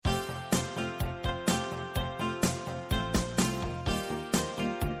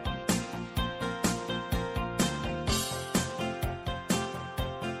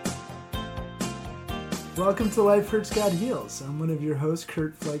Welcome to Life Hurts, God Heals. I'm one of your hosts,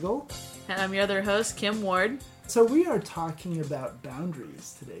 Kurt Flegel. And I'm your other host, Kim Ward. So we are talking about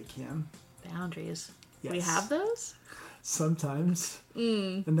boundaries today, Kim. Boundaries. Yes. We have those? Sometimes.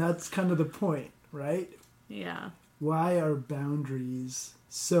 And that's kind of the point, right? Yeah. Why are boundaries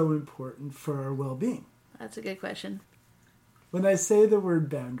so important for our well-being? That's a good question. When I say the word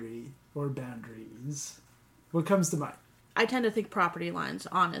boundary or boundaries, what comes to mind? I tend to think property lines,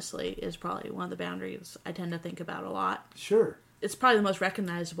 honestly, is probably one of the boundaries I tend to think about a lot. Sure. It's probably the most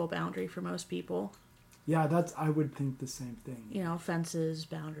recognizable boundary for most people. Yeah, I would think the same thing. You know, fences,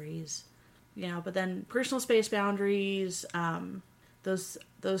 boundaries. You know, but then personal space boundaries, those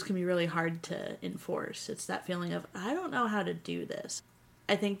can be really hard to enforce. It's that feeling of, I don't know how to do this.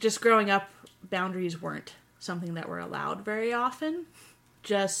 I think just growing up, boundaries weren't something that were allowed very often.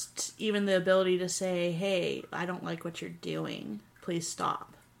 Just even the ability to say, hey, I don't like what you're doing. Please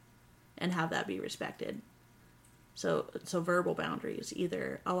stop. And have that be respected. So verbal boundaries,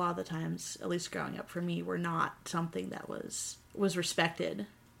 either a lot of the times, at least growing up for me, were not something that was respected.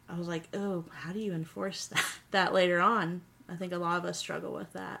 I was like, oh, how do you enforce that later on? I think a lot of us struggle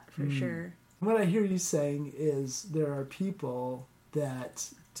with that, for sure. What I hear you saying is there are people that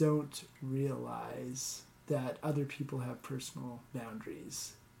don't realize that other people have personal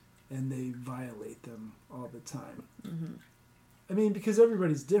boundaries and they violate them all the time. Mm-hmm. I mean, because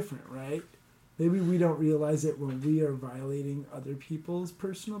everybody's different, right? Maybe we don't realize it when we are violating other people's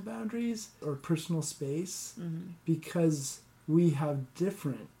personal boundaries or personal space because we have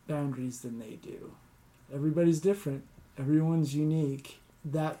different boundaries than they do. Everybody's different. Everyone's unique.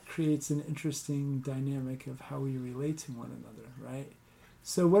 That creates an interesting dynamic of how we relate to one another, right?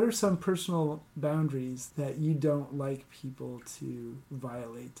 So what are some personal boundaries that you don't like people to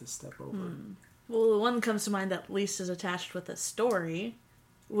violate, to step over? Well, the one that comes to mind that at least is attached with a story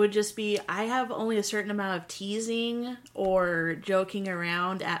would just be, I have only a certain amount of teasing or joking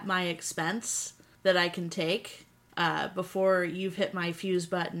around at my expense that I can take before you've hit my fuse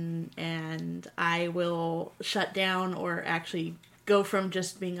button, and I will shut down or actually go from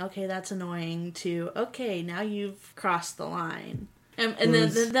just being, okay, that's annoying, to, okay, now you've crossed the line. And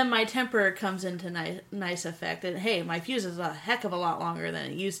then my temper comes into nice effect. And hey, my fuse is a heck of a lot longer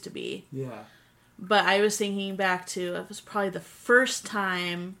than it used to be. Yeah. But I was thinking back to, it was probably the first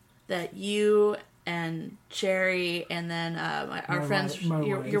time that you and Cherry and then our friends,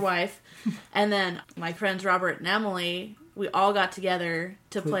 your wife, and then my friends Robert and Emily, we all got together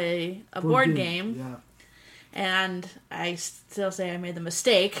to play a board game. Yeah. And I still say I made the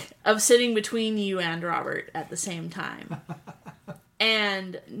mistake of sitting between you and Robert at the same time.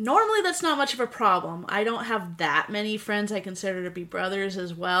 And normally that's not much of a problem. I don't have that many friends I consider to be brothers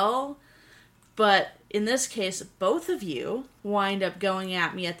as well. But in this case, both of you wind up going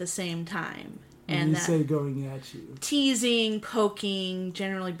at me at the same time. And you say going at you. Teasing, poking,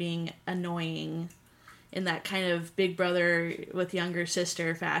 generally being annoying in that kind of big brother with younger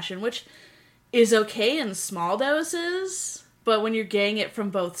sister fashion, which is okay in small doses, but when you're getting it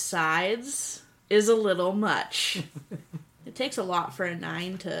from both sides, is a little much. It takes a lot for a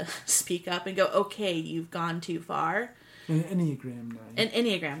 9 to speak up and go, okay, you've gone too far. An Enneagram 9. An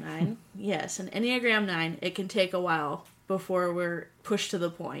Enneagram 9, yes. An Enneagram 9, it can take a while before we're pushed to the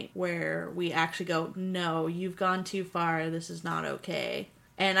point where we actually go, no, you've gone too far, this is not okay.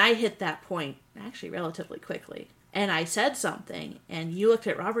 And I hit that point actually relatively quickly. And I said something, and you looked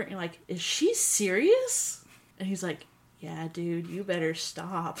at Robert and you're like, is she serious? And he's like, yeah, dude, you better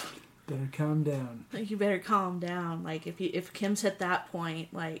stop. Better calm down. Like, you better calm down. Like, if Kim's hit that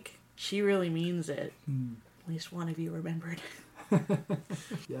point, like, she really means it. At least one of you remembered.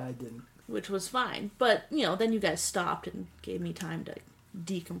 Yeah, I didn't. Which was fine. But, you know, then you guys stopped and gave me time to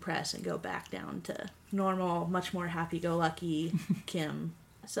decompress and go back down to normal, much more happy-go-lucky Kim.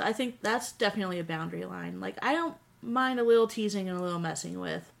 So I think that's definitely a boundary line. Like, I don't mind a little teasing and a little messing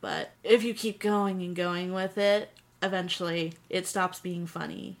with, but if you keep going and going with it, eventually it stops being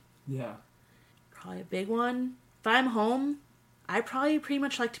funny. Yeah. Probably a big one. If I'm home, I probably pretty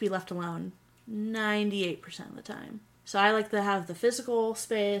much like to be left alone 98% of the time. So I like to have the physical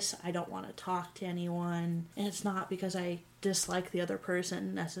space. I don't want to talk to anyone. And it's not because I dislike the other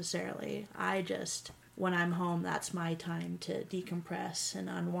person necessarily. I just, when I'm home, that's my time to decompress and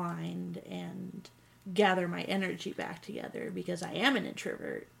unwind and gather my energy back together, because I am an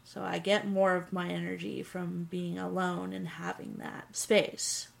introvert. So I get more of my energy from being alone and having that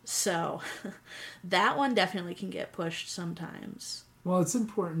space. So that one definitely can get pushed sometimes. Well, it's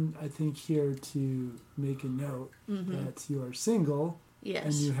important, I think, here to make a note that you are single Yes.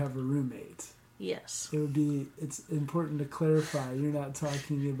 and you have a roommate. Yes. It's important to clarify. You're not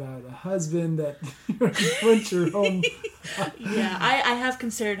talking about a husband that went your home. Yeah, I have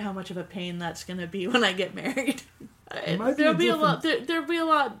considered how much of a pain that's going to be when I get married. There'll be a lot. There'll be a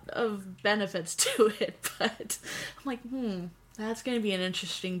lot of benefits to it, but I'm like, that's going to be an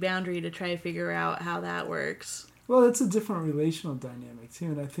interesting boundary to try to figure out how that works. Well, it's a different relational dynamic too,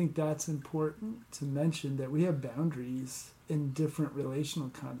 and I think that's important to mention that we have boundaries in different relational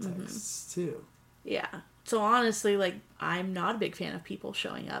contexts too. Yeah. So honestly, like, I'm not a big fan of people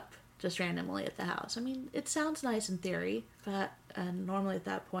showing up just randomly at the house. I mean, it sounds nice in theory, but normally at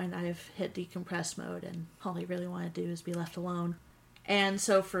that point I've hit decompress mode and all I really want to do is be left alone. And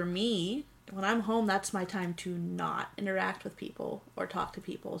so for me, when I'm home, that's my time to not interact with people or talk to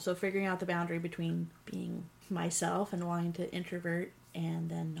people. So figuring out the boundary between being myself and wanting to introvert and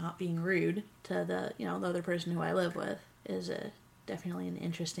then not being rude to the other person who I live with is definitely an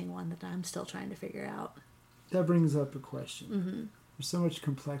interesting one that I'm still trying to figure out. That brings up a question. Mm-hmm. There's so much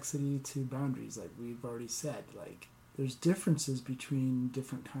complexity to boundaries, like we've already said. Like, there's differences between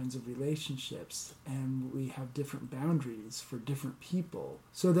different kinds of relationships, and we have different boundaries for different people.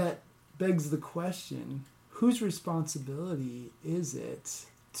 So that begs the question, whose responsibility is it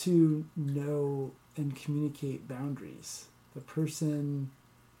to know and communicate boundaries? The person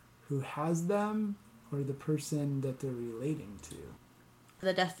who has them or the person that they're relating to?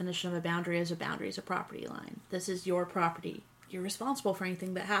 The definition of a boundary is a property line. This is your property. You're responsible for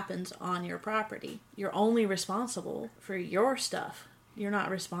anything that happens on your property. You're only responsible for your stuff. You're not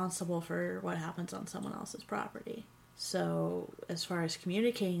responsible for what happens on someone else's property. So as far as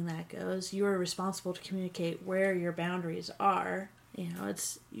communicating that goes, you are responsible to communicate where your boundaries are.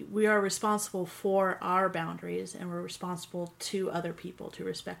 We are responsible for our boundaries, and we're responsible to other people to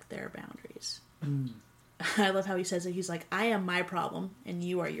respect their boundaries. I love how he says it. He's like, I am my problem, and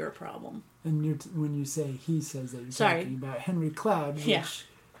you are your problem. And when you say he says that, you're talking about Henry Cloud, which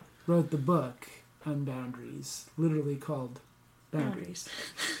wrote the book on boundaries, literally called Boundaries.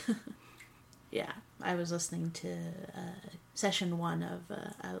 Yeah, I was listening to session 1 of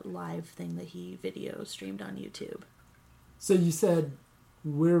a live thing that he video streamed on YouTube. So you said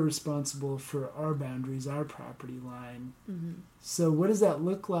we're responsible for our boundaries, our property line. Mm-hmm. So what does that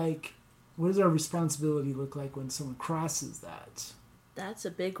look like? What does our responsibility look like when someone crosses that? That's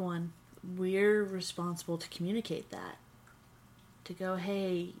a big one. We're responsible to communicate that. To go,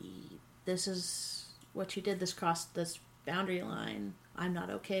 hey, this is what you did. This crossed this boundary line. I'm not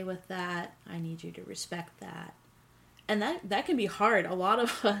okay with that. I need you to respect that. And that can be hard. A lot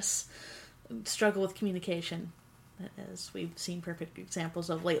of us struggle with communication, as we've seen perfect examples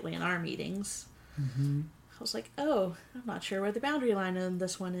of lately in our meetings. Mm-hmm. I was like, I'm not sure where the boundary line in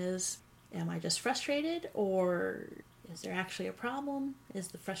this one is. Am I just frustrated, or is there actually a problem? Is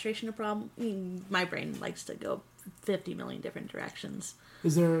the frustration a problem? My brain likes to go 50 million different directions.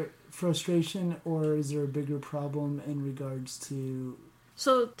 Is there frustration, or is there a bigger problem in regards to...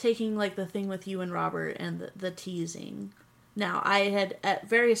 So taking like the thing with you and Robert and the teasing. Now, I had at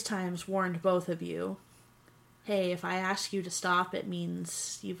various times warned both of you, hey, if I ask you to stop, it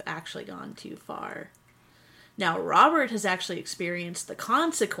means you've actually gone too far. Now, Robert has actually experienced the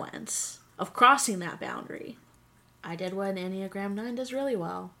consequence of crossing that boundary. I did what Enneagram 9 does really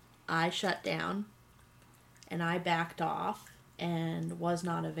well. I shut down, and I backed off, and was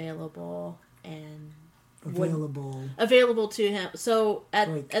not available, and... Available to him. So,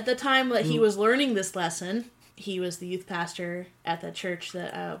 at the time that he was learning this lesson, he was the youth pastor at the church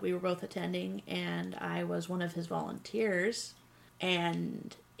that we were both attending, and I was one of his volunteers,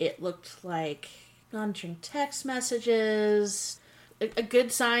 and it looked like answering text messages. A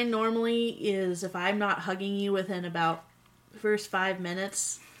good sign normally is if I'm not hugging you within about the first 5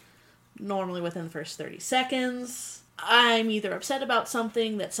 minutes, normally within the first 30 seconds, I'm either upset about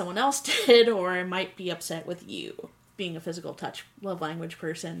something that someone else did, or I might be upset with you, being a physical touch, love language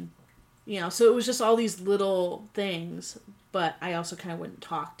person. So it was just all these little things, but I also kind of wouldn't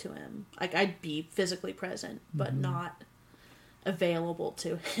talk to him. Like, I'd be physically present, but not available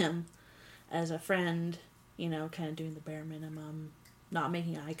to him as a friend, kind of doing the bare minimum, not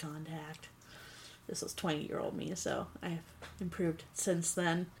making eye contact. This was 20-year-old me, so I've improved since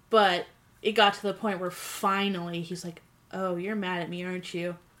then. But it got to the point where finally he's like, oh, you're mad at me, aren't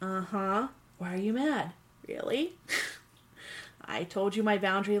you? Uh-huh. Why are you mad? Really? I told you my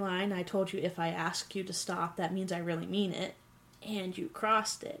boundary line. I told you if I ask you to stop, that means I really mean it. And you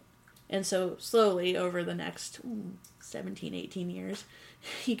crossed it. And so slowly over the next 17, 18 years,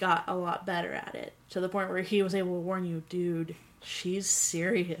 he got a lot better at it. To the point where he was able to warn you, dude, she's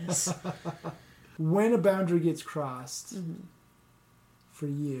serious. When a boundary gets crossed for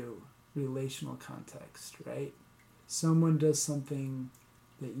you, relational context, right? Someone does something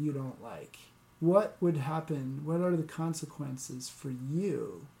that you don't like. What would happen? What are the consequences for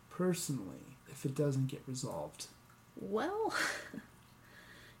you personally if it doesn't get resolved? Well,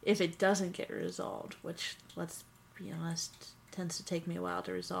 if it doesn't get resolved, which, let's be honest, tends to take me a while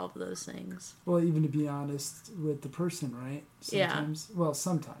to resolve those things. Well, even to be honest with the person, right? Sometimes. Yeah. Well,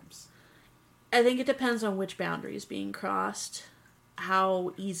 sometimes. I think it depends on which boundary is being crossed,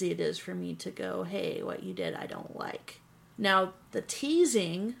 how easy it is for me to go, hey, what you did I don't like. Now, the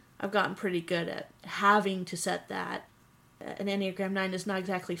teasing, I've gotten pretty good at having to set that. An Enneagram 9 is not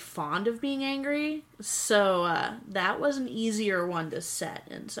exactly fond of being angry, so that was an easier one to set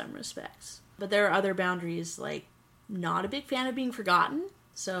in some respects. But there are other boundaries, like not a big fan of being forgotten.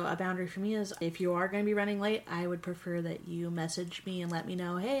 So a boundary for me is, if you are going to be running late, I would prefer that you message me and let me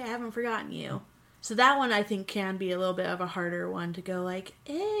know, hey, I haven't forgotten you. So that one I think can be a little bit of a harder one to go like,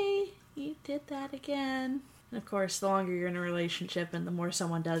 hey, you did that again. And of course, the longer you're in a relationship and the more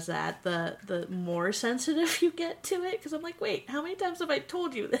someone does that, the more sensitive you get to it. Because I'm like, wait, how many times have I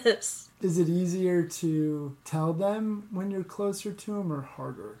told you this? Is it easier to tell them when you're closer to them or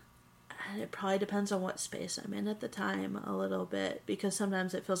harder? It probably depends on what space I'm in at the time a little bit, because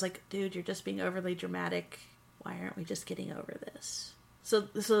sometimes it feels like, dude, you're just being overly dramatic. Why aren't we just getting over this? So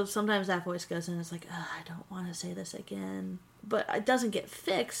sometimes that voice goes in and it's like, I don't want to say this again. But it doesn't get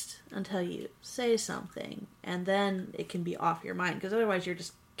fixed until you say something, and then it can be off your mind, because otherwise you're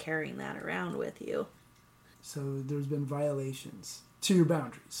just carrying that around with you. So there's been violations to your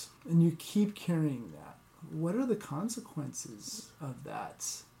boundaries, and you keep carrying that. What are the consequences of that?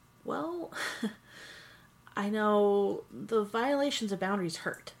 Well, I know the violations of boundaries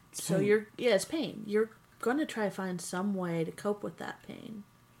hurt. So it's pain. You're going to try to find some way to cope with that pain.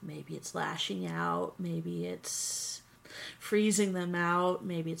 Maybe it's lashing out, maybe it's freezing them out,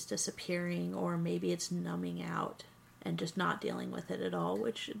 maybe it's disappearing, or maybe it's numbing out and just not dealing with it at all,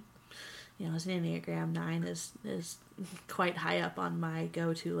 which, as an Enneagram 9 is quite high up on my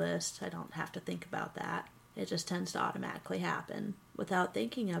go-to list. I don't have to think about that. It just tends to automatically happen without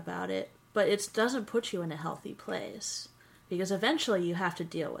thinking about it. But it doesn't put you in a healthy place, because eventually you have to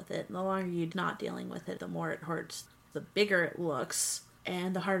deal with it. And the longer you're not dealing with it, the more it hurts, the bigger it looks,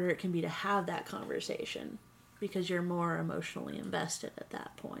 and the harder it can be to have that conversation, because you're more emotionally invested at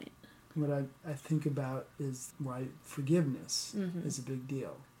that point. What I think about is why forgiveness is a big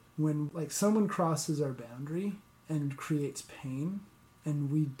deal. When someone crosses our boundary and creates pain,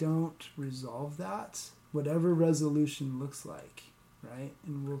 and we don't resolve that, whatever resolution looks like, right?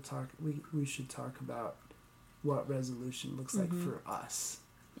 And we should talk about what resolution looks like for us.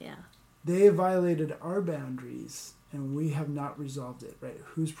 Yeah. They have violated our boundaries, and we have not resolved it, right?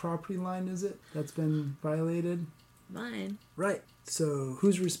 Whose property line is it that's been violated? Mine. Right. So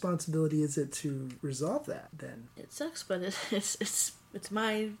whose responsibility is it to resolve that then? It sucks, but it's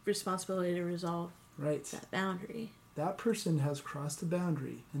my responsibility to resolve that boundary. That person has crossed a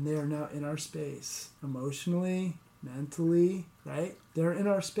boundary, and they are now in our space, emotionally, mentally, right? They're in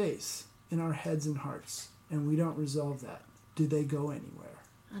our space, in our heads and hearts, and we don't resolve that. Do they go anywhere?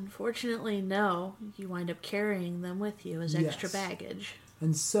 Unfortunately, no. You wind up carrying them with you as extra baggage.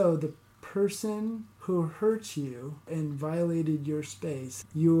 And so the person who hurt you and violated your space,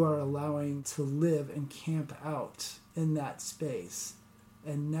 you are allowing to live and camp out in that space.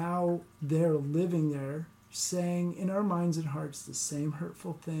 And now they're living there, saying in our minds and hearts the same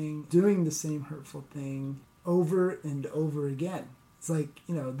hurtful thing, doing the same hurtful thing over and over again. It's like,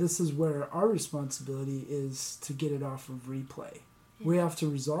 this is where our responsibility is to get it off of replay. Yeah. We have to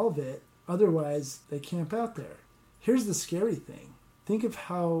resolve it, otherwise they camp out there. Here's the scary thing. Think of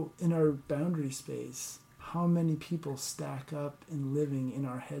how in our boundary space, how many people stack up and living in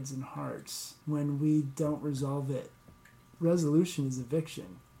our heads and hearts when we don't resolve it. Resolution is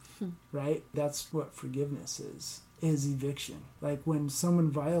eviction. Right? That's what forgiveness is eviction. Like when someone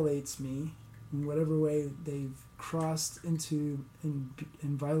violates me, in whatever way they've crossed into and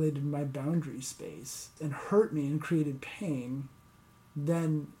violated my boundary space and hurt me and created pain,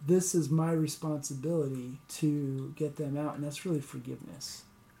 then this is my responsibility to get them out, and that's really forgiveness.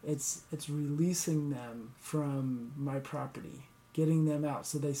 It's releasing them from my property, getting them out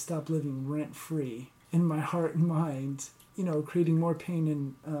so they stop living rent-free in my heart and mind, creating more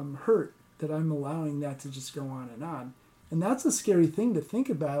pain and hurt that I'm allowing that to just go on and on. And that's a scary thing to think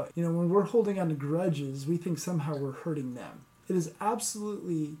about. When we're holding on to grudges, we think somehow we're hurting them. It is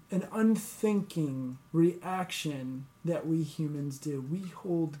absolutely an unthinking reaction that we humans do. We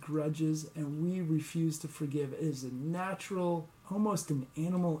hold grudges and we refuse to forgive. It is a natural, almost an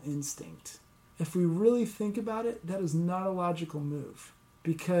animal instinct. If we really think about it, that is not a logical move.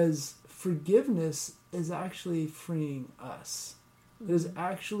 because forgiveness is actually freeing us. It is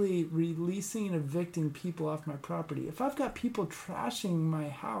actually releasing and evicting people off my property. If I've got people trashing my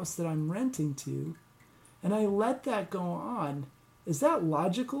house that I'm renting to, and I let that go on, is that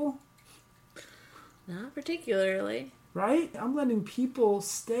logical? Not particularly. Right? I'm letting people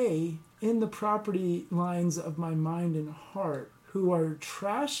stay in the property lines of my mind and heart who are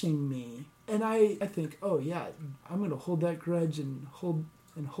trashing me. And I think, oh yeah, I'm going to hold that grudge and hold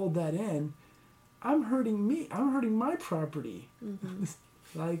that in. I'm hurting me. I'm hurting my property. Mm-hmm.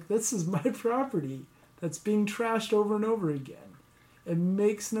 Like, this is my property that's being trashed over and over again. It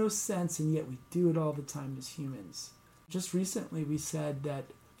makes no sense, and yet we do it all the time as humans. Just recently we said that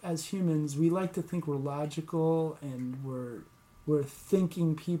as humans, we like to think we're logical and we're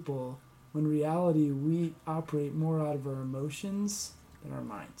thinking people, when in reality we operate more out of our emotions than our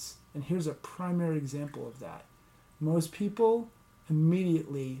minds. And here's a primary example of that. Most people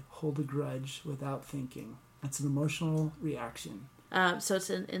immediately hold a grudge without thinking. It's an emotional reaction. So it's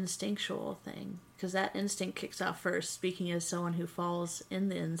an instinctual thing, because that instinct kicks off first, speaking as someone who falls in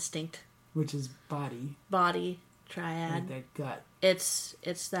the instinct. Which is body, triad. like that gut. It's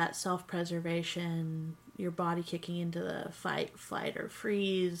that self-preservation, your body kicking into the fight, flight, or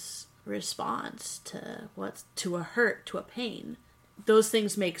freeze response to a hurt, to a pain. Those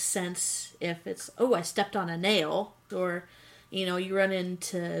things make sense if it's, I stepped on a nail, or you run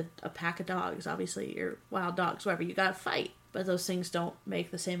into a pack of dogs. Obviously, you're wild dogs, whatever. You gotta fight. But those things don't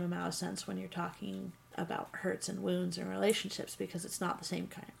make the same amount of sense when you're talking about hurts and wounds and relationships, because it's not the same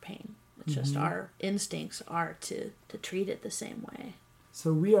kind of pain. It's just our instincts are to treat it the same way.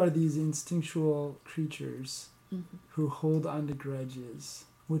 So we are these instinctual creatures who hold on to grudges,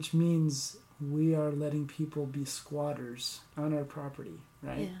 which means we are letting people be squatters on our property,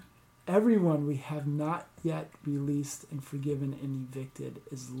 right? Yeah. Everyone we have not yet released and forgiven and evicted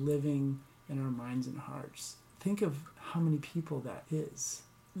is living in our minds and hearts. Think of how many people that is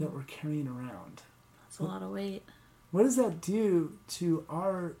that we're carrying around. That's a lot of weight. What does that do to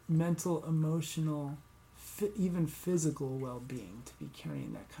our mental, emotional, even physical well-being to be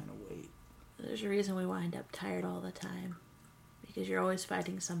carrying that kind of weight? There's a reason we wind up tired all the time, because you're always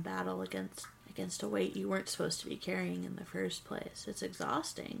fighting some battle against a weight you weren't supposed to be carrying in the first place. It's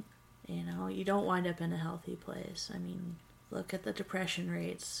exhausting. You don't wind up in a healthy place. I mean, look at the depression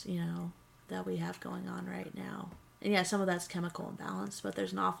rates, that we have going on right now. And yeah, some of that's chemical imbalance, but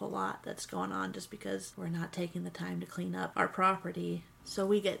there's an awful lot that's going on just because we're not taking the time to clean up our property. So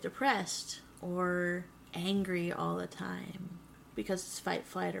we get depressed or angry all the time because it's fight,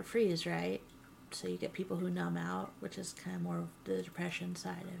 flight, or freeze, right? So you get people who numb out, which is kind of more of the depression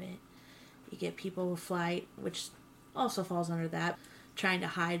side of it. You get people who flight, which also falls under that, trying to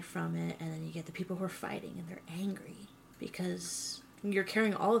hide from it. And then you get the people who are fighting and they're angry because you're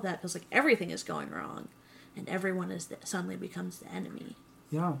carrying all of that. It feels like everything is going wrong and everyone suddenly becomes the enemy.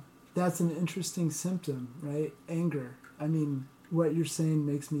 Yeah, that's an interesting symptom, right? Anger. I mean, what you're saying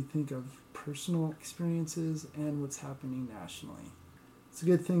makes me think of personal experiences and what's happening nationally. It's a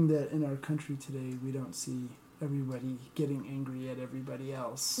good thing that in our country today we don't see everybody getting angry at everybody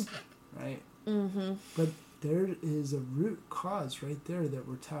else, right? Mm-hmm. But there is a root cause right there that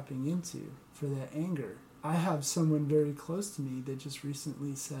we're tapping into for that anger. I have someone very close to me that just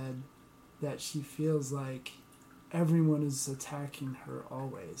recently said that she feels like everyone is attacking her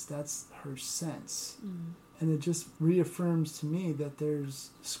always. That's her sense. Mm. And it just reaffirms to me that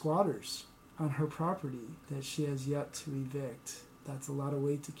there's squatters on her property that she has yet to evict. That's a lot of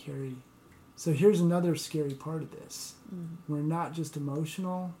weight to carry. So here's another scary part of this. Mm. We're not just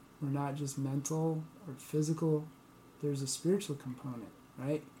emotional, we're not just mental or physical, there's a spiritual component,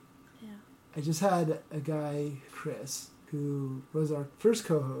 right? Yeah. I just had a guy, Chris, who was our first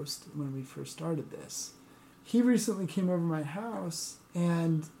co-host when we first started this. He recently came over my house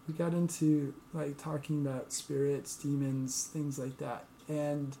and we got into talking about spirits, demons, things like that.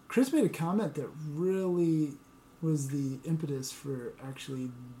 And Chris made a comment that really was the impetus for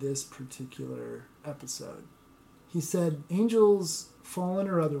actually this particular episode. He said, angels, fallen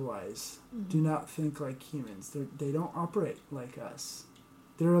or otherwise, do not think like humans. They don't operate like us.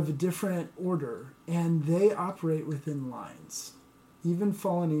 They're of a different order, and they operate within lines. Even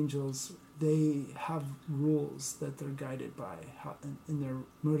fallen angels, they have rules that they're guided by in their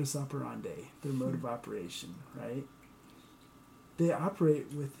modus operandi, their mode of operation, right? They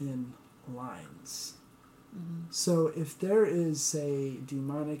operate within lines. Mm-hmm. So if there is, say,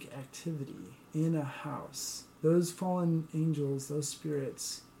 demonic activity in a house, those fallen angels, those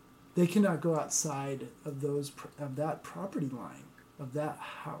spirits, they cannot go outside of that property line, of that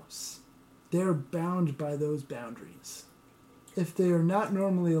house. They're bound by those boundaries. if they are not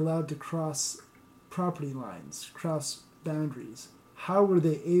normally allowed to cross property lines, cross boundaries, how were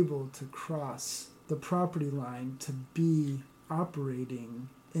they able to cross the property line to be operating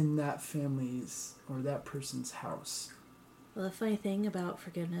in that family's or that person's house? Well, the funny thing about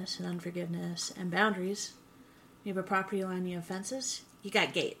forgiveness and unforgiveness and boundaries, you have a property line, you have fences, you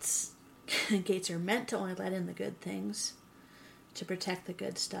got gates. Gates are meant to only let in the good things, to protect the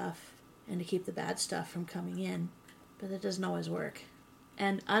good stuff, and to keep the bad stuff from coming in. But that doesn't always work.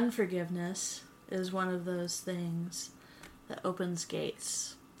 And unforgiveness is one of those things that opens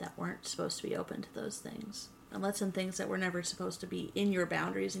gates that weren't supposed to be open to those things, and lets in things that were never supposed to be in your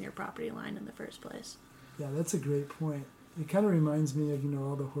boundaries in your property line in the first place. Yeah, that's a great point. It kind of reminds me of,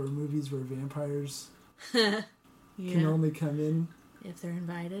 all the horror movies where vampires Yeah. can only come in. If they're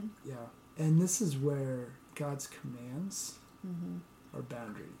invited. Yeah. And this is where God's commands are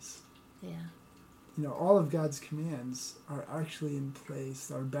boundaries. Yeah. All of God's commands are actually in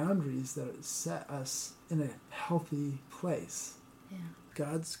place, are boundaries that set us in a healthy place. Yeah.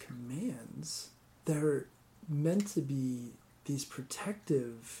 God's commands, they're meant to be these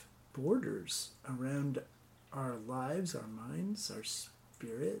protective borders around our lives, our minds, our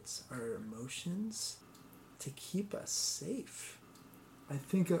spirits, our emotions, to keep us safe. I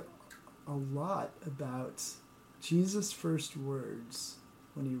think a lot about Jesus' first words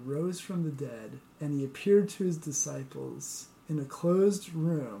when he rose from the dead and he appeared to his disciples in a closed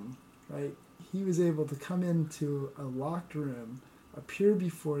room, right? He was able to come into a locked room, appear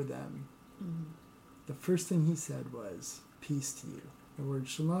before them. The first thing he said was, "Peace to you." The word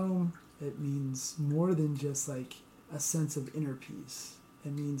shalom, it means more than just like a sense of inner peace.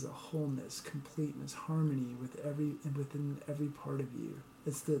 It means a wholeness, completeness, harmony within every part of you.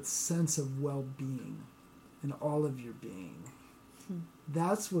 It's that sense of well-being in all of your being.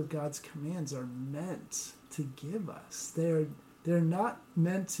 That's what God's commands are meant to give us. They're not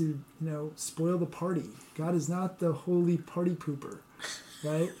meant to, spoil the party. God is not the holy party pooper,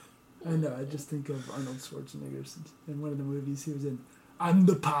 right? I know, I just think of Arnold Schwarzenegger in one of the movies he was in. "I'm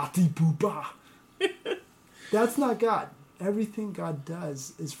the party pooper." That's not God. Everything God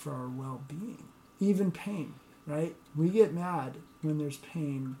does is for our well-being, even pain, right? We get mad when there's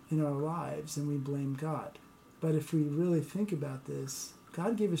pain in our lives and we blame God. But if we really think about this,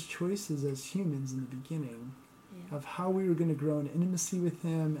 God gave us choices as humans in the beginning of how we were going to grow in intimacy with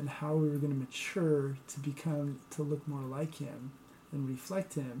him and how we were going to mature to look more like him and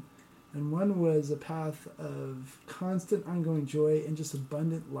reflect him. And one was a path of constant ongoing joy and just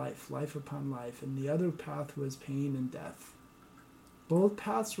abundant life upon life. And the other path was pain and death. Both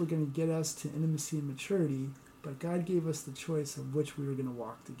paths were going to get us to intimacy and maturity, but God gave us the choice of which we were going to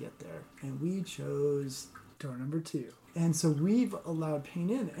walk to get there. And we chose door number 2. And so we've allowed pain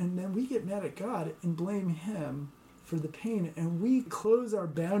in, and then we get mad at God and blame him for the pain, and we close our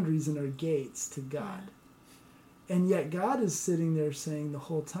boundaries and our gates to God. And yet God is sitting there saying the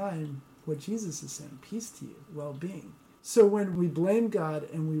whole time what Jesus is saying, peace to you, well-being. So when we blame God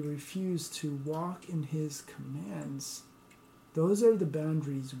and we refuse to walk in his commands, those are the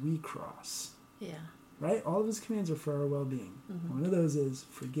boundaries we cross. Yeah. Right? All of his commands are for our well-being. One of those is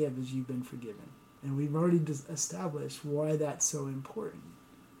forgive as you've been forgiven. And we've already established why that's so important.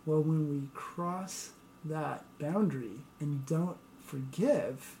 Well, when we cross that boundary and don't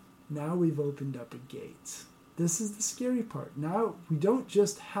forgive, now we've opened up a gate. This is the scary part. Now we don't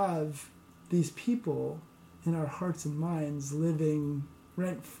just have these people in our hearts and minds living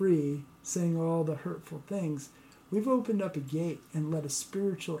rent-free, saying all the hurtful things. We've opened up a gate and let a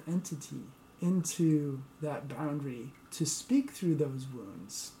spiritual entity into that boundary to speak through those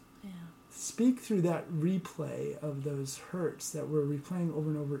wounds. Yeah. Speak through that replay of those hurts that we're replaying over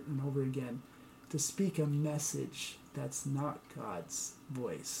and over and over again, to speak a message that's not God's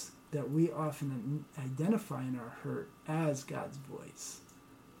voice, that we often identify in our hurt as God's voice.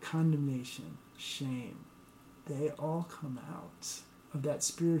 Condemnation, shame, they all come out of that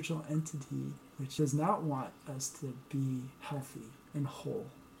spiritual entity which does not want us to be healthy and whole.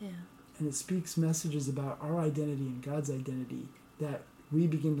 Yeah. And it speaks messages about our identity and God's identity that we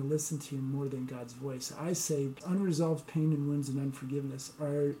begin to listen to more than God's voice. I say unresolved pain and wounds and unforgiveness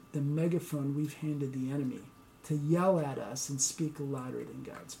are the megaphone we've handed the enemy to yell at us and speak louder than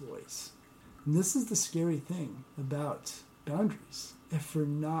God's voice. And this is the scary thing about boundaries, if we're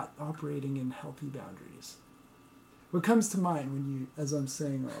not operating in healthy boundaries. What comes to mind when you, as I'm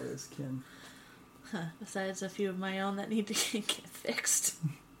saying all this, Kim? Besides a few of my own that need to get fixed.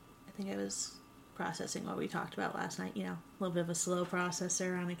 I think I was processing what we talked about last night, a little bit of a slow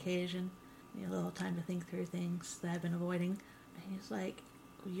processor on occasion. A little time to think through things that I've been avoiding. And he's like,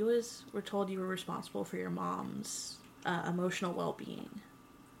 you were told you were responsible for your mom's emotional well-being.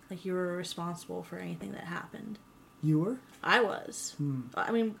 Like you were responsible for anything that happened. You were? I was.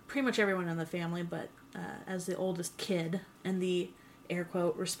 I mean, pretty much everyone in the family, but as the oldest kid and the air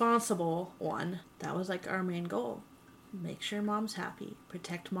quote responsible one, that was like our main goal. Make sure mom's happy.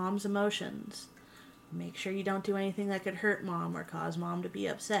 Protect mom's emotions. Make sure you don't do anything that could hurt mom or cause mom to be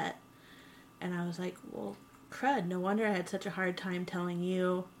upset. And I was like, well, crud, no wonder I had such a hard time telling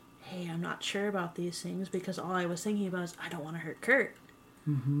you, hey, I'm not sure about these things, because all I was thinking about is I don't want to hurt Kurt.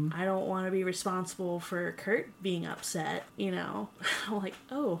 Mm-hmm. I don't want to be responsible for Kurt being upset, you know. I'm like,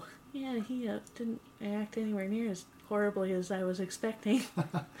 oh, yeah, he didn't act anywhere near as horribly as I was expecting.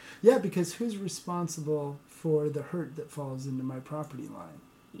 Yeah, because who's responsible for the hurt that falls into my property line?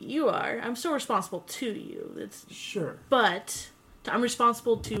 You are. I'm still responsible to you. Sure. But I'm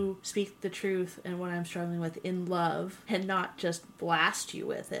responsible to speak the truth and what I'm struggling with in love and not just blast you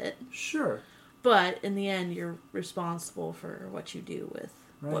with it. Sure. But in the end, you're responsible for what you do with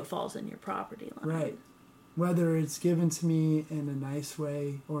Right. what falls in your property line. Right. Whether it's given to me in a nice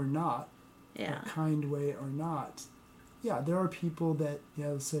way or not, Yeah. a kind way or not. Yeah, there are people that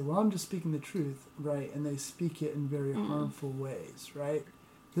say, well, I'm just speaking the truth, right? And they speak it in very harmful ways, right?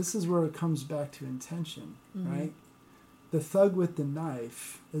 This is where it comes back to intention, right? The thug with the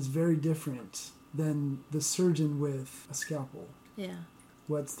knife is very different than the surgeon with a scalpel. Yeah.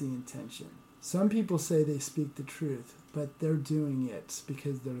 What's the intention? Some people say they speak the truth, but they're doing it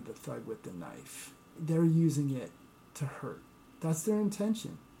because they're the thug with the knife. They're using it to hurt. That's their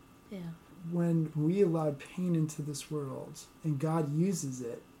intention. Yeah. When we allow pain into this world and God uses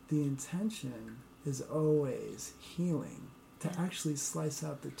it, the intention is always healing, to actually slice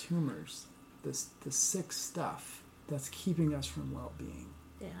out the tumors, the sick stuff that's keeping us from well-being.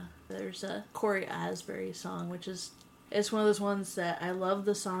 Yeah. There's a Corey Asbury song, which is, it's one of those ones that I love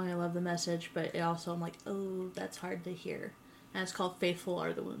the song, I love the message, but it also I'm like, oh, that's hard to hear. And it's called Faithful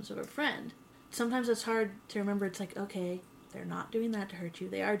Are the Wounds of a Friend. Sometimes it's hard to remember. It's like, okay, they're not doing that to hurt you.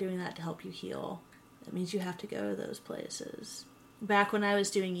 They are doing that to help you heal. That means you have to go to those places. Back when I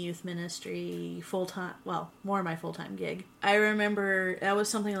was doing youth ministry full-time, well, more my full-time gig, I remember that was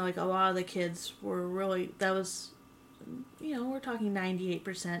something like a lot of the kids were really, that was, we're talking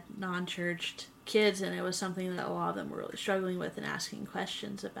 98% non-churched kids, and it was something that a lot of them were really struggling with and asking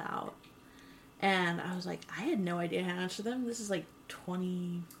questions about. And I was like, I had no idea how to answer them. This is like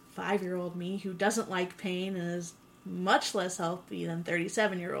 25-year-old me who doesn't like pain and is much less healthy than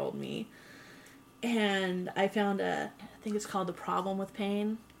 37-year-old me. And I found I think it's called The Problem with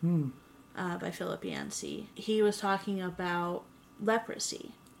Pain by Philip Yancey. He was talking about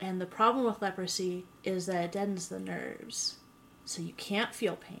leprosy. And the problem with leprosy is that it deadens the nerves. So you can't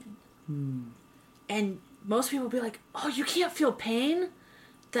feel pain. And most people will be like, oh, you can't feel pain?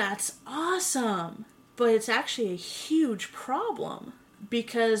 That's awesome. But it's actually a huge problem.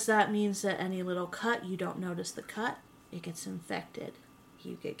 Because that means that any little cut, you don't notice the cut, it gets infected.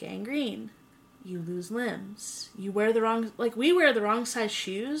 You get gangrene. You lose limbs. You wear the wrong, we wear the wrong size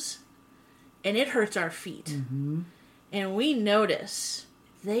shoes, and it hurts our feet. And we notice.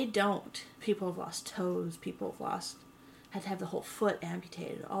 They don't. People have lost toes. People have had to have the whole foot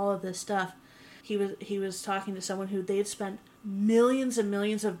amputated. All of this stuff. He was talking to someone who they'd spent millions and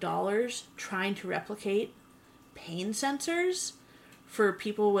millions of dollars trying to replicate pain sensors for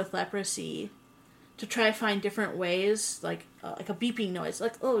people with leprosy, to try to find different ways, like a beeping noise.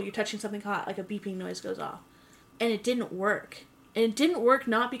 Like, oh, you're touching something hot, like a beeping noise goes off. And it didn't work. And it didn't work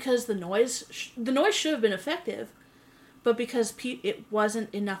not because the noise should have been effective, but because it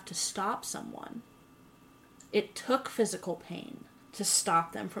wasn't enough to stop someone. It took physical pain to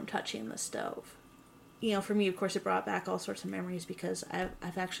stop them from touching the stove. For me, of course, it brought back all sorts of memories because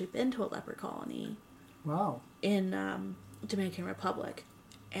I've actually been to a leper colony. Wow. In Dominican Republic.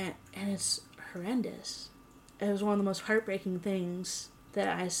 And it's horrendous. It was one of the most heartbreaking things that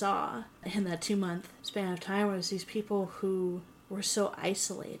I saw in that 2-month span of time, was these people who were so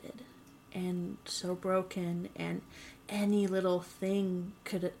isolated and so broken, and any little thing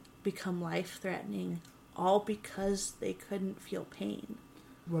could become life-threatening, all because they couldn't feel pain.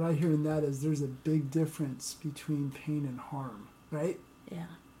 What I hear in that is there's a big difference between pain and harm, right? Yeah.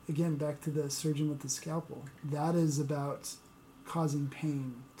 Again, back to the surgeon with the scalpel. That is about causing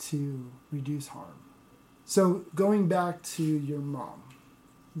pain to reduce harm. So going back to your mom,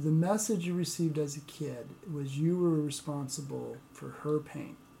 the message you received as a kid was you were responsible for her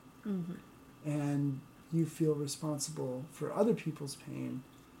pain. And you feel responsible for other people's pain.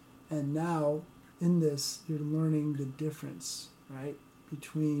 And now, in this, you're learning the difference, right,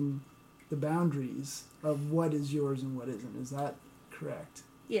 between the boundaries of what is yours and what isn't. Is that correct?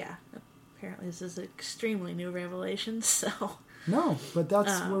 Yeah. Apparently this is an extremely new revelation, so... No, but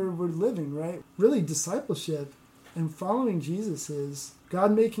that's where we're living, right? Really, discipleship and following Jesus is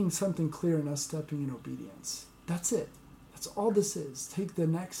God making something clear and us stepping in obedience. That's it. That's all this is. Take the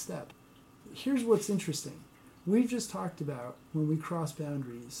next step. Here's what's interesting. We've just talked about when we cross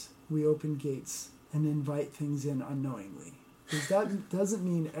boundaries, we open gates and invite things in unknowingly. Because that doesn't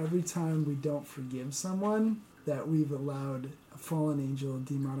mean every time we don't forgive someone that we've allowed a fallen angel,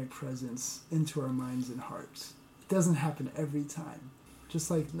 demonic presence into our minds and hearts. It doesn't happen every time. Just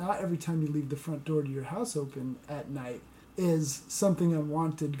like not every time you leave the front door to your house open at night is something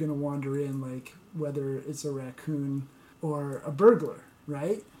unwanted going to wander in, like whether it's a raccoon or a burglar,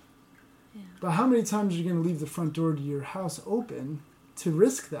 right? Yeah. But how many times are you going to leave the front door to your house open to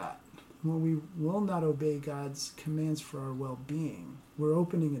risk that? When we will not obey God's commands for our well-being, we're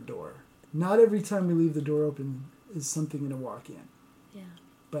opening a door. Not every time we leave the door open is something going to walk in. Yeah.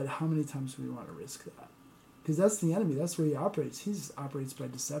 But how many times do we want to risk that? Because that's the enemy. That's where he operates. He operates by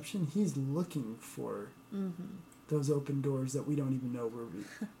deception. He's looking for those open doors that we don't even know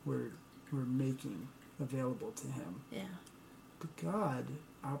we're making available to him. Yeah. But God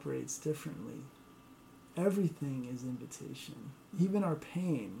operates differently. Everything is invitation. Even our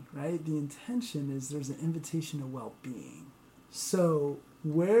pain, right? The intention is there's an invitation to well-being. So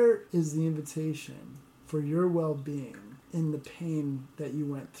where is the invitation for your well-being in the pain that you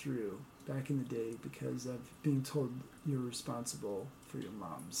went through back in the day because of being told you're responsible for your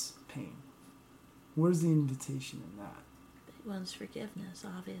mom's pain? Where's the invitation in that? Big one's forgiveness,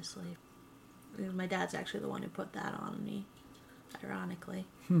 obviously. My dad's actually the one who put that on me, ironically.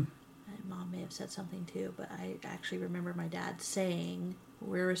 My mom may have said something too, but I actually remember my dad saying,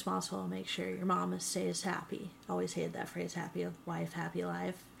 we're responsible to make sure your mom stays happy. Always hated that phrase, happy wife, happy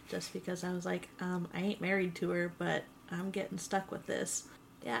life, just because I was like, I ain't married to her, but I'm getting stuck with this.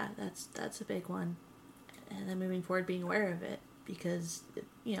 Yeah, that's a big one. And then moving forward, being aware of it, because,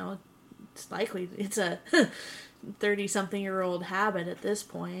 it's likely it's a 30-something-year-old habit at this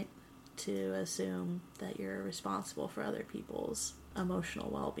point to assume that you're responsible for other people's emotional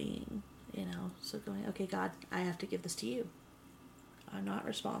well-being, so going, okay, God, I have to give this to you. I'm not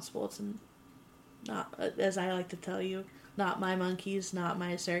responsible. It's not, as I like to tell you, not my monkeys, not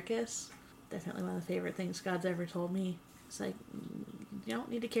my circus. Definitely one of the favorite things God's ever told me. It's like, you don't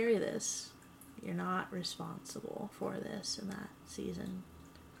need to carry this. You're not responsible for this in that season.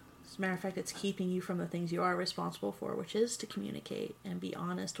 As a matter of fact, it's keeping you from the things you are responsible for, which is to communicate and be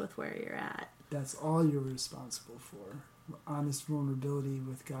honest with where you're at. That's all you're responsible for. Honest vulnerability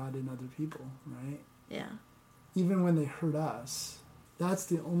with God and other people, right? Yeah. Even when they hurt us, that's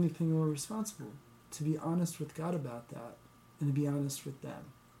the only thing we're responsible. To be honest with God about that and to be honest with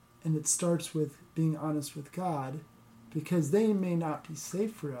them. And it starts with being honest with God because they may not be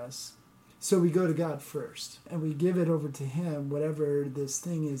safe for us. So we go to God first and we give it over to him, whatever this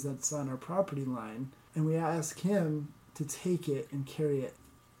thing is that's on our property line, and we ask him to take it and carry it.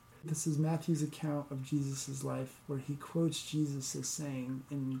 This is Matthew's account of Jesus' life, where he quotes Jesus as saying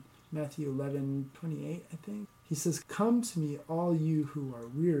in Matthew 11:28, I think. He says, "Come to me, all you who are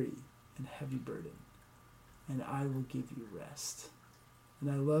weary and heavy burdened, and I will give you rest." And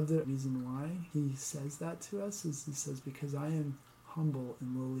I love the reason why he says that to us is he says, because I am humble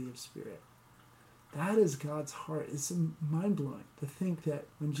and lowly of spirit. That is God's heart. It's mind-blowing to think that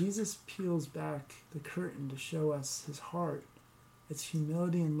when Jesus peels back the curtain to show us his heart, it's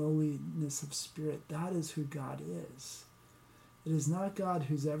humility and lowliness of spirit. That is who God is. It is not God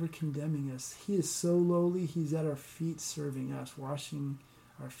who's ever condemning us. He is so lowly, he's at our feet serving us, washing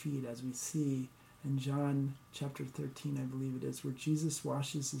our feet, as we see in John chapter 13, I believe it is, where Jesus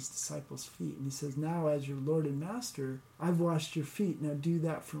washes his disciples' feet. And he says, now as your Lord and Master, I've washed your feet. Now do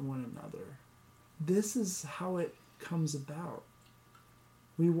that for one another. This is how it comes about.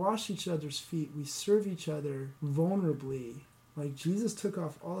 We wash each other's feet. We serve each other vulnerably. Like Jesus took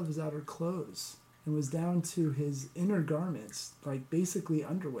off all of his outer clothes and was down to his inner garments, like basically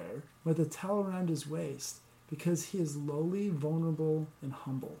underwear, with a towel around his waist, because he is lowly, vulnerable, and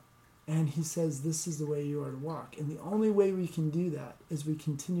humble. And he says this is the way you are to walk. And the only way we can do that is we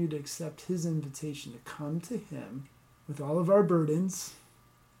continue to accept his invitation to come to him with all of our burdens,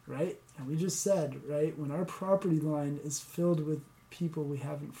 right? And we just said, right, when our property line is filled with people we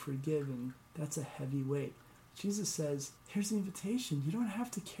haven't forgiven, that's a heavy weight. Jesus says, here's the invitation. You don't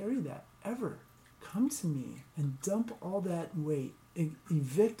have to carry that ever. Come to me and dump all that weight.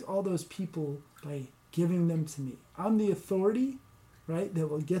 Evict all those people by giving them to me. I'm the authority, right, that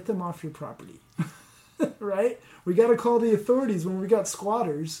will get them off your property. Right? We got to call the authorities when we got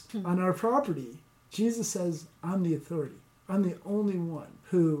squatters on our property. Jesus says, I'm the authority. I'm the only one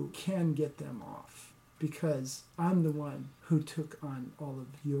who can get them off, because I'm the one who took on all of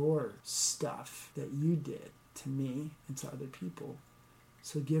your stuff that you did to me and to other people.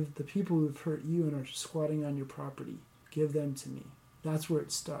 So give the people who have hurt you and are squatting on your property, give them to me. That's where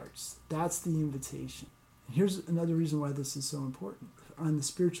it starts. That's the invitation. And here's another reason why this is so important on the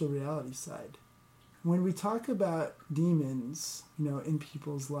spiritual reality side. When we talk about demons, in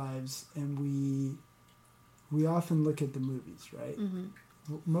people's lives, and we often look at the movies, right? Mm-hmm.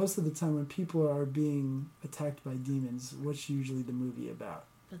 Most of the time when people are being attacked by demons, what's usually the movie about?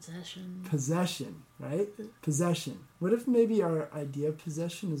 Possession, right? Possession. What if maybe our idea of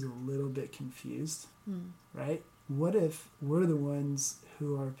possession is a little bit confused, right? What if we're the ones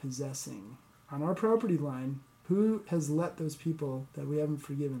who are possessing on our property line? Who has let those people that we haven't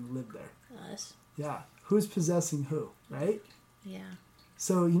forgiven live there? Us. Yeah. Who's possessing who, right? Yeah.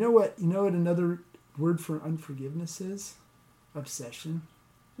 So you know what another word for unforgiveness is? Obsession.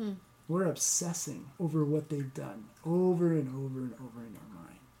 We're obsessing over what they've done over and over and over in our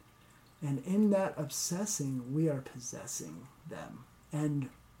mind. And in that obsessing, we are possessing them. And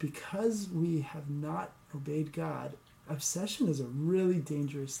because we have not obeyed God, obsession is a really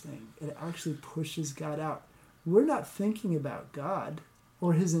dangerous thing. It actually pushes God out. We're not thinking about God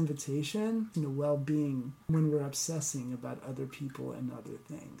or his invitation, well-being, when we're obsessing about other people and other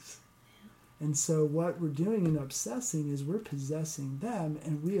things. Yeah. And so what we're doing in obsessing is we're possessing them,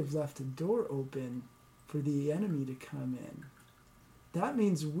 and we have left a door open for the enemy to come in. That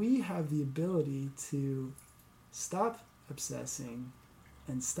means we have the ability to stop obsessing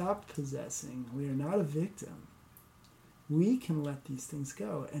and stop possessing. We are not a victim. We can let these things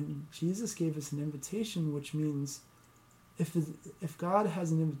go. And Jesus gave us an invitation, which means if God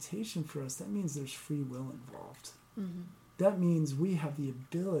has an invitation for us, that means there's free will involved. Mm-hmm. That means we have the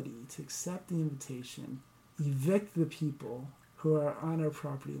ability to accept the invitation, evict the people who are on our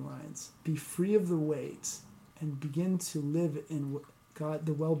property lines, be free of the weight, and begin to live in God,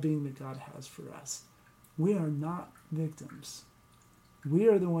 the well-being that God has for us. We are not victims. We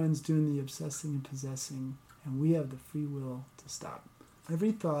are the ones doing the obsessing and possessing, and we have the free will to stop.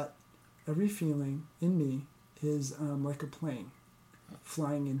 Every thought, every feeling in me is like a plane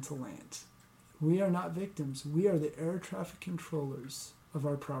flying into land. We are not victims. We are the air traffic controllers of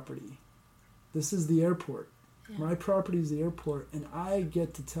our property. This is the airport. Yeah. My property is the airport, and I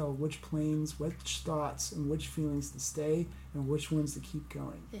get to tell which planes, which thoughts, and which feelings to stay, and which ones to keep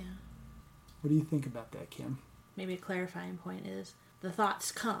going. Yeah. What do you think about that, Kim? Maybe a clarifying point is the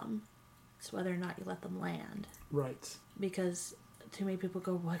thoughts come. It's whether or not you let them land. Right. Because too many people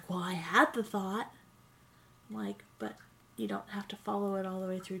go like, well, I had the thought. But you don't have to follow it all the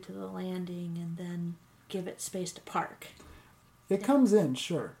way through to the landing and then give it space to park. It comes in,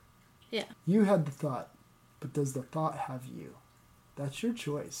 sure. Yeah. You had the thought, but does the thought have you? That's your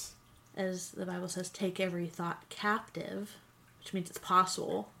choice. As the Bible says, take every thought captive, which means it's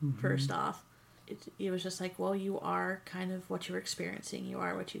possible, first off. It was just like, well, you are kind of what you're experiencing. You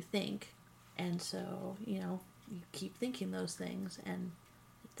are what you think. And so, you keep thinking those things, and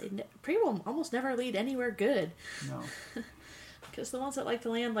they pretty well almost never lead anywhere good. No. Because the ones that like to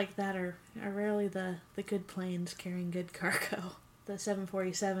land like that are rarely the good planes carrying good cargo. The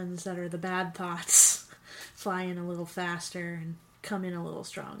 747s that are the bad thoughts fly in a little faster and come in a little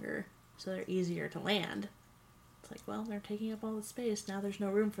stronger, so they're easier to land. It's like, well, they're taking up all the space. Now there's no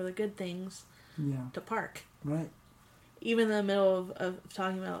room for the good things to park. Right. Even in the middle of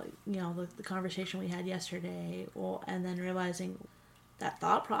talking about, the conversation we had yesterday, and then realizing that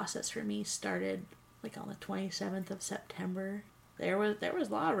thought process for me started like on the 27th of September. There was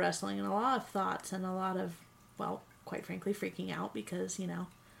a lot of wrestling and a lot of thoughts and a lot of, well, quite frankly, freaking out because,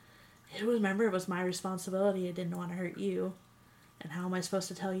 it was my responsibility. I didn't want to hurt you. And how am I supposed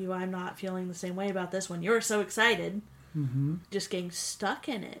to tell you I'm not feeling the same way about this when you're so excited? Mm-hmm. Just getting stuck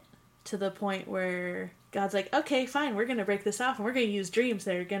in it to the point where God's like, okay, fine, we're going to break this off and we're going to use dreams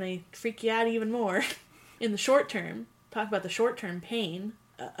that are going to freak you out even more in the short term. Talk about the short-term pain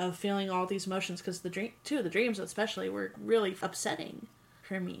of feeling all these emotions, because two of the dreams especially were really upsetting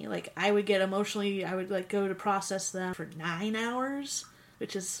for me. Like, I would get emotionally, I would go to process them for 9 hours,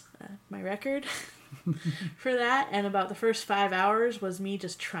 which is my record for that. And about the first 5 hours was me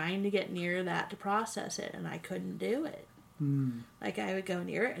just trying to get near that to process it, and I couldn't do it. Like, I would go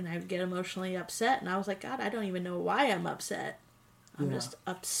near it and I would get emotionally upset, and I was like, God, I don't even know why I'm upset. I'm just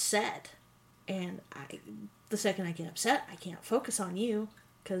upset. And the second I get upset, I can't focus on you,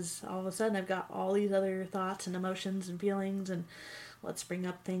 because all of a sudden I've got all these other thoughts and emotions and feelings, and let's bring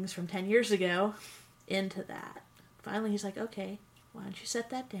up things from 10 years ago into that. Finally, he's like, okay, why don't you set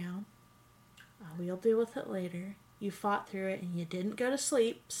that down? We'll deal with it later. You fought through it and you didn't go to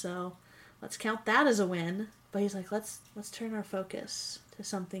sleep, so let's count that as a win. But he's like, let's turn our focus to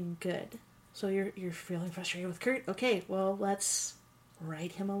something good. So you're feeling frustrated with Kurt? Okay, well, let's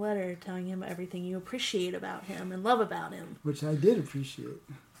write him a letter telling him everything you appreciate about him and love about him. Which I did appreciate.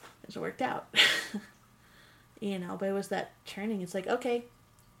 It worked out. But it was that turning. It's like, okay,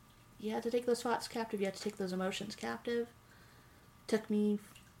 you had to take those thoughts captive. You had to take those emotions captive. Took me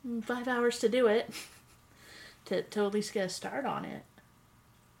 5 hours to do it. to at least get a start on it.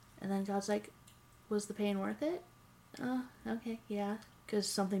 And then God's like, was the pain worth it? Oh, okay, yeah. Because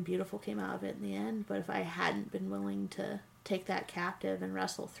something beautiful came out of it in the end. But if I hadn't been willing to take that captive and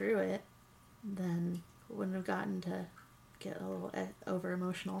wrestle through it, then I wouldn't have gotten to get a little over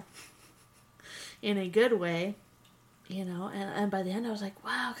emotional in a good way, and by the end I was like,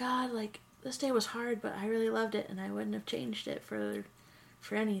 wow, God, like, this day was hard, but I really loved it, and I wouldn't have changed it for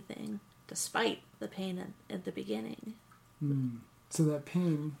anything, despite the pain at the beginning. So that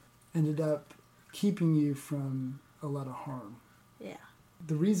pain ended up keeping you from a lot of harm. Yeah.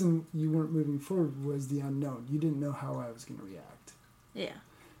 The reason you weren't moving forward was the unknown. You didn't know how I was going to react. Yeah.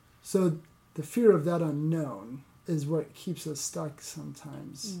 So the fear of that unknown is what keeps us stuck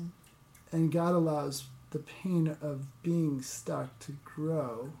sometimes. And God allows the pain of being stuck to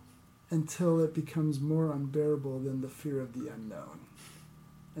grow until it becomes more unbearable than the fear of the unknown.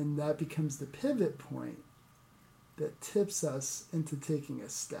 And that becomes the pivot point that tips us into taking a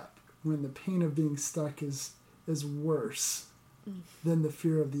step, when the pain of being stuck is worse than the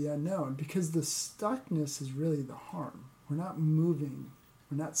fear of the unknown, because the stuckness is really the harm. We're not moving.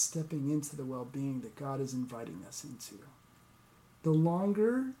 We're not stepping into the well-being that God is inviting us into. The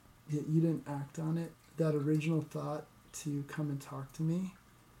longer that you didn't act on it, that original thought to come and talk to me,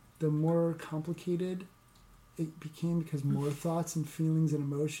 the more complicated it became, because more thoughts and feelings and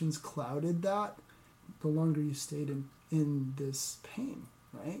emotions clouded that, the longer you stayed in this pain,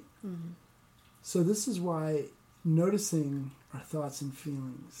 right? So this is why noticing our thoughts and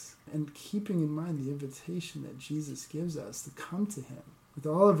feelings and keeping in mind the invitation that Jesus gives us to come to him with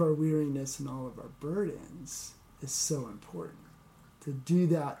all of our weariness and all of our burdens is so important. To do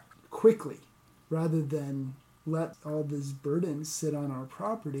that quickly rather than let all these burdens sit on our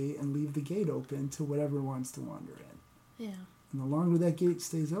property and leave the gate open to whatever wants to wander in. Yeah. And the longer that gate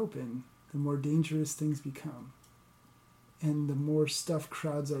stays open, the more dangerous things become. And the more stuff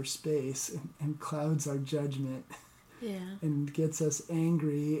crowds our space and clouds our judgment. Yeah. And gets us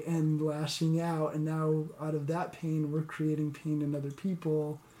angry and lashing out. And now out of that pain, we're creating pain in other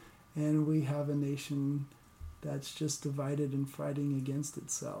people. And we have a nation that's just divided and fighting against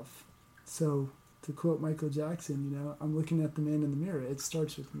itself. So to quote Michael Jackson, I'm looking at the man in the mirror. It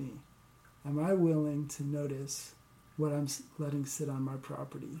starts with me. Am I willing to notice what I'm letting sit on my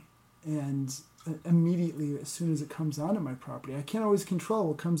property? And immediately, as soon as it comes onto my property, I can't always control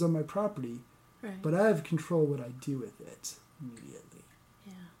what comes on my property, right. But I have control what I do with it immediately.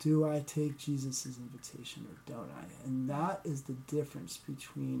 Yeah. Do I take Jesus' invitation or don't I? And that is the difference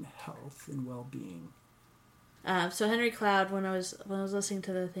between health and well-being. So Henry Cloud, when I was listening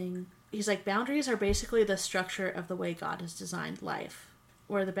to the thing, he's like, boundaries are basically the structure of the way God has designed life.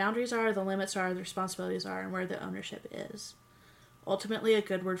 Where the boundaries are, the limits are, the responsibilities are, and where the ownership is. Ultimately, a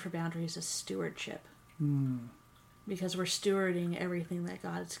good word for boundaries is stewardship. Because we're stewarding everything that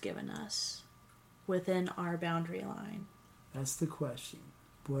God's given us within our boundary line. That's the question.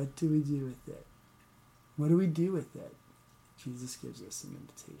 What do we do with it? What do we do with it? Jesus gives us an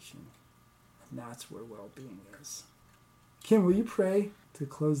invitation. And that's where well-being is. Kim, will you pray to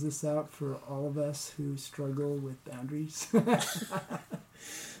close this out for all of us who struggle with boundaries?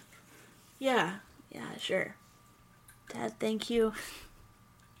 Yeah, sure. Dad, thank you.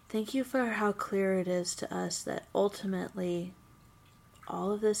 Thank you for how clear it is to us that ultimately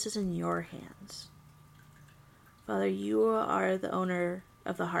all of this is in your hands. Father, you are the owner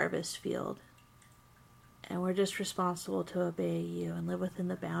of the harvest field, and we're just responsible to obey you and live within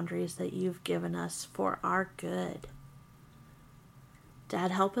the boundaries that you've given us for our good.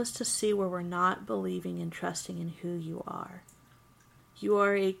 Dad, help us to see where we're not believing and trusting in who you are. You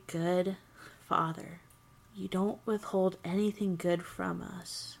are a good Father. You don't withhold anything good from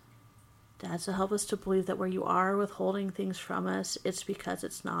us. Dad, so help us to believe that where you are withholding things from us, it's because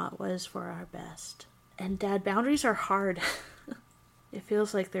it's not what is for our best. And Dad, boundaries are hard. It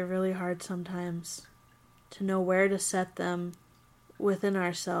feels like they're really hard sometimes to know where to set them within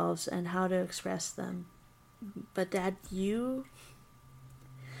ourselves and how to express them. But Dad, you've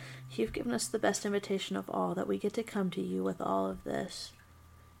given us the best invitation of all, that we get to come to you with all of this.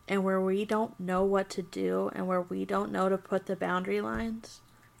 And where we don't know what to do and where we don't know to put the boundary lines,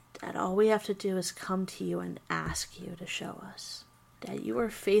 Dad, all we have to do is come to you and ask you to show us. Dad, you are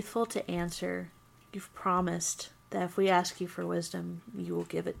faithful to answer. You've promised that if we ask you for wisdom, you will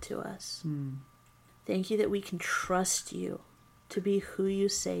give it to us. Thank you that we can trust you to be who you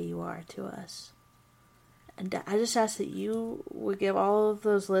say you are to us. And I just ask that you would give all of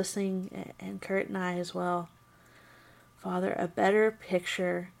those listening, and Kurt and I as well, Father, a better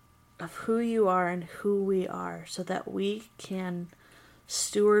picture of who you are and who we are, so that we can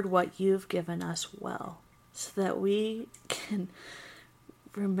steward what you've given us well, so that we can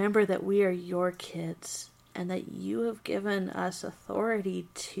remember that we are your kids and that you have given us authority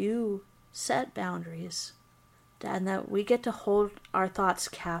to set boundaries, Dad, and that we get to hold our thoughts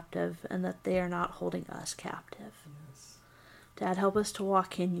captive and that they are not holding us captive. Yes. Dad, help us to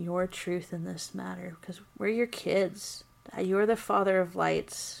walk in your truth in this matter, because we're your kids. Dad, you are the Father of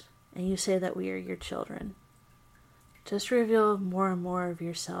lights, and you say that we are your children. Just reveal more and more of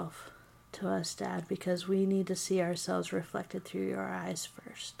yourself to us, Dad, because we need to see ourselves reflected through your eyes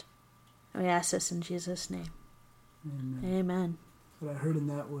first. And we ask this in Jesus' name. Amen. Amen. What I heard in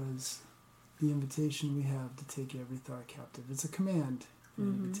that was the invitation we have to take every thought captive. It's a command, an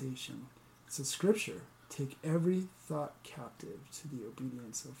invitation. It's a scripture. Take every thought captive to the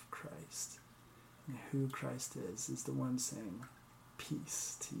obedience of Christ. And who Christ is the one saying,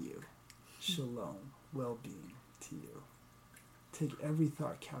 peace to you, shalom, well-being to you. Take every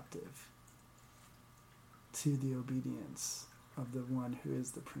thought captive to the obedience of the one who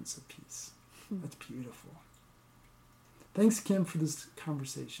is the Prince of Peace. That's beautiful. Thanks, Kim, for this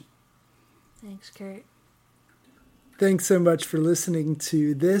conversation. Thanks, Kurt. Thanks so much for listening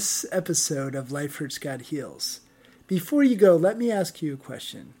to this episode of Life Hurts, God Heals. Before you go, let me ask you a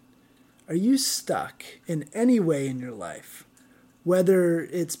question. Are you stuck in any way in your life? Whether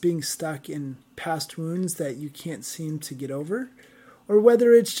it's being stuck in past wounds that you can't seem to get over, or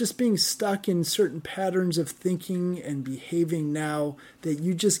whether it's just being stuck in certain patterns of thinking and behaving now that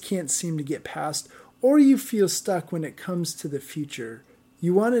you just can't seem to get past, or you feel stuck when it comes to the future.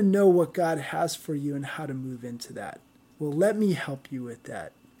 You want to know what God has for you and how to move into that. Well, let me help you with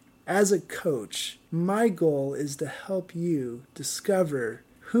that. As a coach, my goal is to help you discover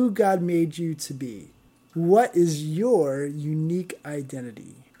who God made you to be. What is your unique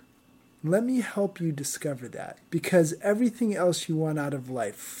identity? Let me help you discover that, because everything else you want out of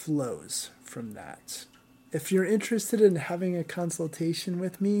life flows from that. If you're interested in having a consultation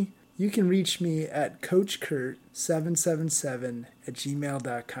with me, you can reach me at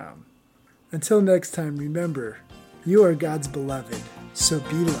coachkurt777@gmail.com. Until next time, remember, you are God's beloved, so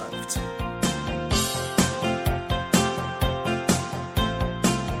be loved.